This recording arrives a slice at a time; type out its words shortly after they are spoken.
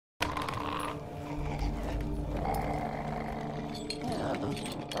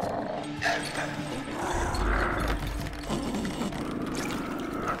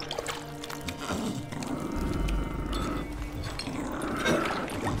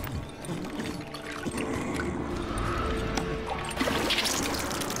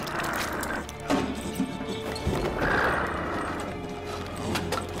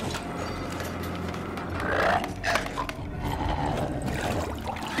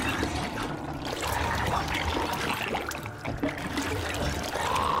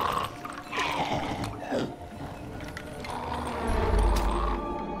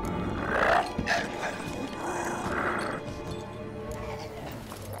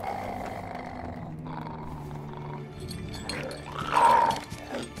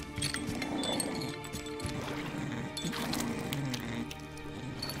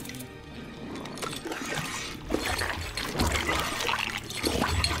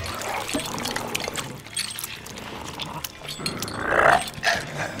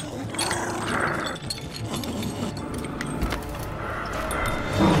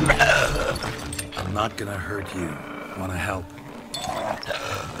Not gonna hurt you. Wanna help?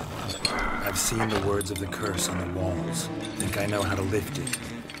 I've seen the words of the curse on the walls. Think I know how to lift it.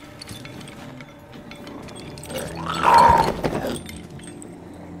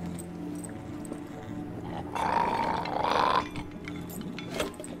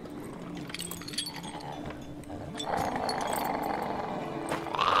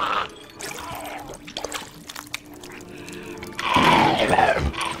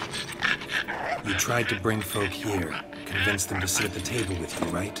 Tried to bring folk here, convince them to sit at the table with you,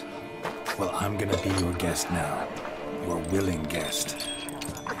 right? Well, I'm gonna be your guest now. Your willing guest.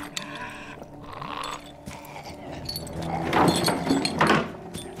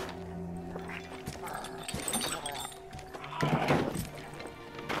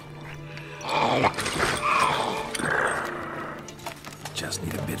 Just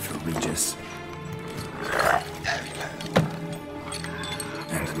need a bit for Regis.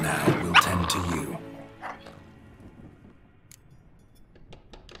 And now we'll tend to you.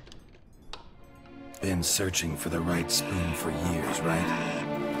 Been searching for the right spoon for years, right?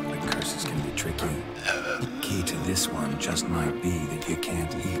 The curses can be tricky. Key to this one just might be that you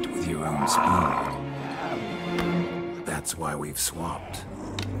can't eat with your own spoon. That's why we've swapped.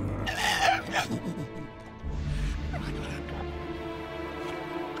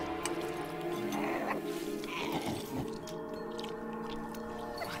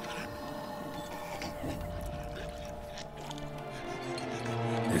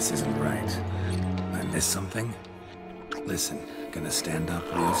 This isn't right. I missed something? Listen, gonna stand up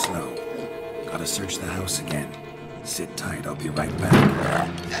real slow. Gotta search the house again. Sit tight, I'll be right back.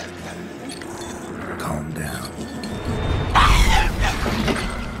 Calm down.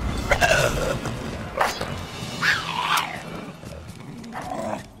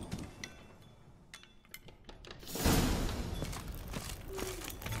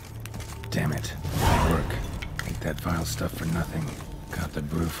 Damn it. Work. Ate that vile stuff for nothing. Got the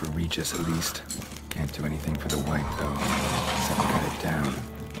brew for Regis at least. Can't do anything for the Wight though. Except cut it down.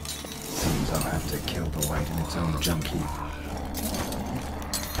 Seems I'll have to kill the Wight in its own junk heap.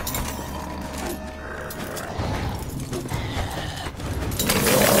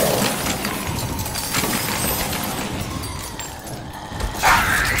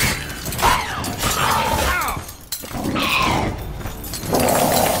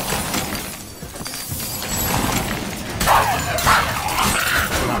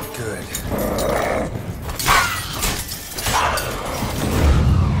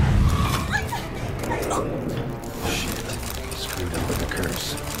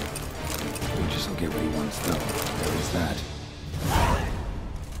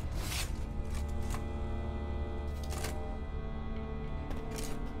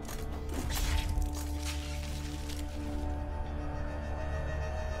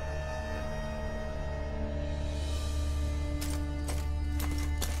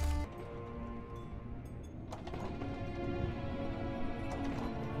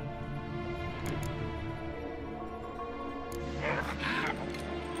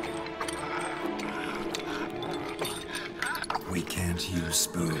 We can't use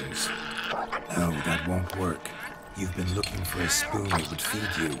spoons. No, that won't work. You've been looking for a spoon that would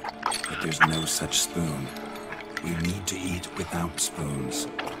feed you, but there's no such spoon. We need to eat without spoons.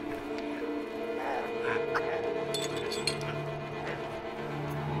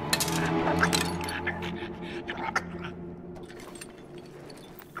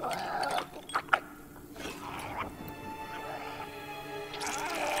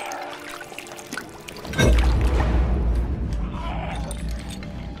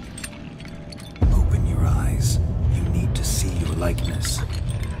 Open your eyes. You need to see your likeness.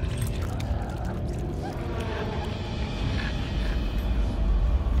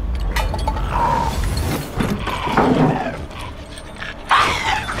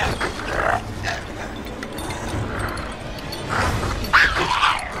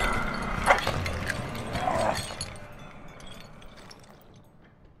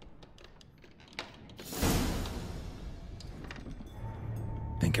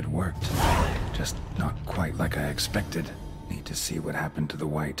 Think it worked. Just not quite like I expected. Need to see what happened to the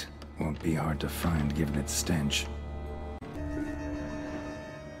Wight. Won't be hard to find given its stench.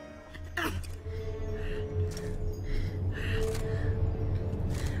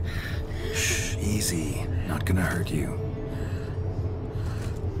 Shh, easy. Not gonna hurt you.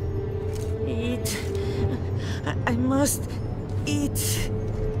 Eat. I must eat.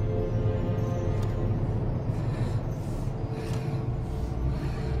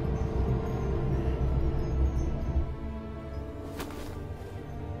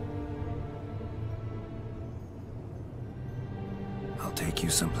 I'll take you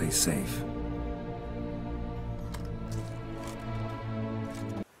someplace safe.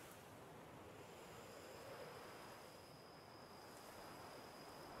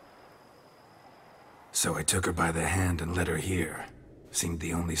 So I took her by the hand and led her here. Seemed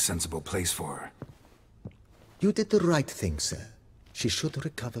the only sensible place for her. You did the right thing, sir. She should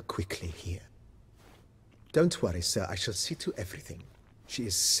recover quickly here. Don't worry, sir. I shall see to everything. She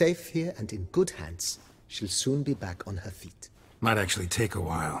is safe here and in good hands. She'll soon be back on her feet. Might actually take a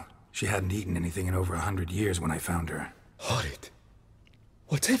while. She hadn't eaten anything in over 100 years when I found her. Horrid.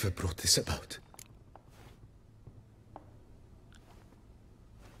 Whatever brought this about?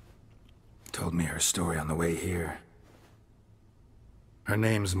 Told me her story on the way here. Her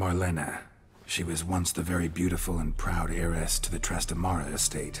name's Marlena. She was once the very beautiful and proud heiress to the Trastamara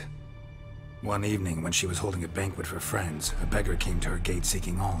estate. One evening, when she was holding a banquet for friends, a beggar came to her gate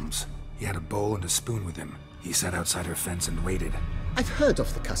seeking alms. He had a bowl and a spoon with him. He sat outside her fence and waited. I've heard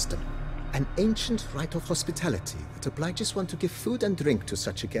of the custom. An ancient rite of hospitality that obliges one to give food and drink to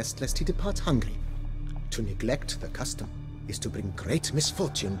such a guest lest he depart hungry. To neglect the custom is to bring great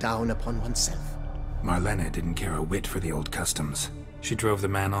misfortune down upon oneself. Marlena didn't care a whit for the old customs. She drove the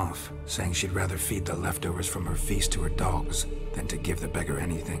man off, saying she'd rather feed the leftovers from her feast to her dogs than to give the beggar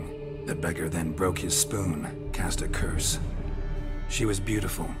anything. The beggar then broke his spoon, cast a curse. She was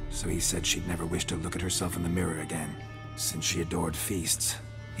beautiful, so he said she'd never wish to look at herself in the mirror again. Since she adored feasts,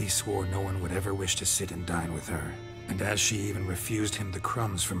 he swore no one would ever wish to sit and dine with her. And as she even refused him the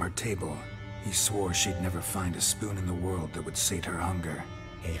crumbs from her table, he swore she'd never find a spoon in the world that would sate her hunger.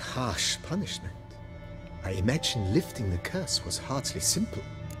 A harsh punishment. I imagine lifting the curse was hardly simple.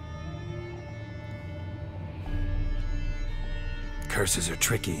 Curses are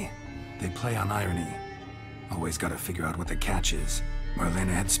tricky. They play on irony. Always gotta figure out what the catch is.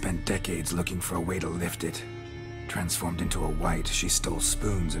 Marlena had spent decades looking for a way to lift it. Transformed into a wight, she stole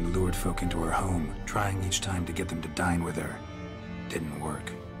spoons and lured folk into her home, trying each time to get them to dine with her. Didn't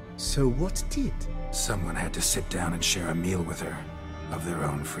work. So what did? Someone had to sit down and share a meal with her, of their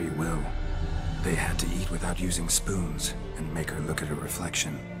own free will. They had to eat without using spoons, and make her look at her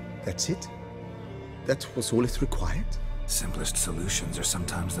reflection. That's it? That was all it required? Simplest solutions are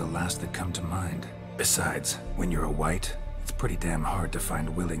sometimes the last that come to mind. Besides, when you're a wight, it's pretty damn hard to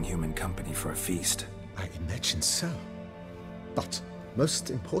find willing human company for a feast. I imagine so. But, most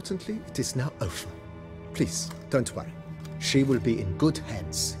importantly, it is now over. Please, don't worry. She will be in good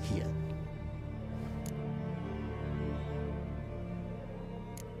hands here.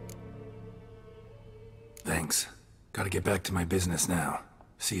 Thanks. Gotta get back to my business now.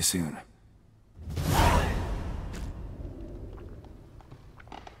 See you soon.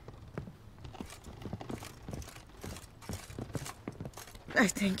 I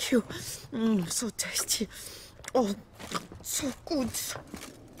thank you. So tasty. Oh, so good.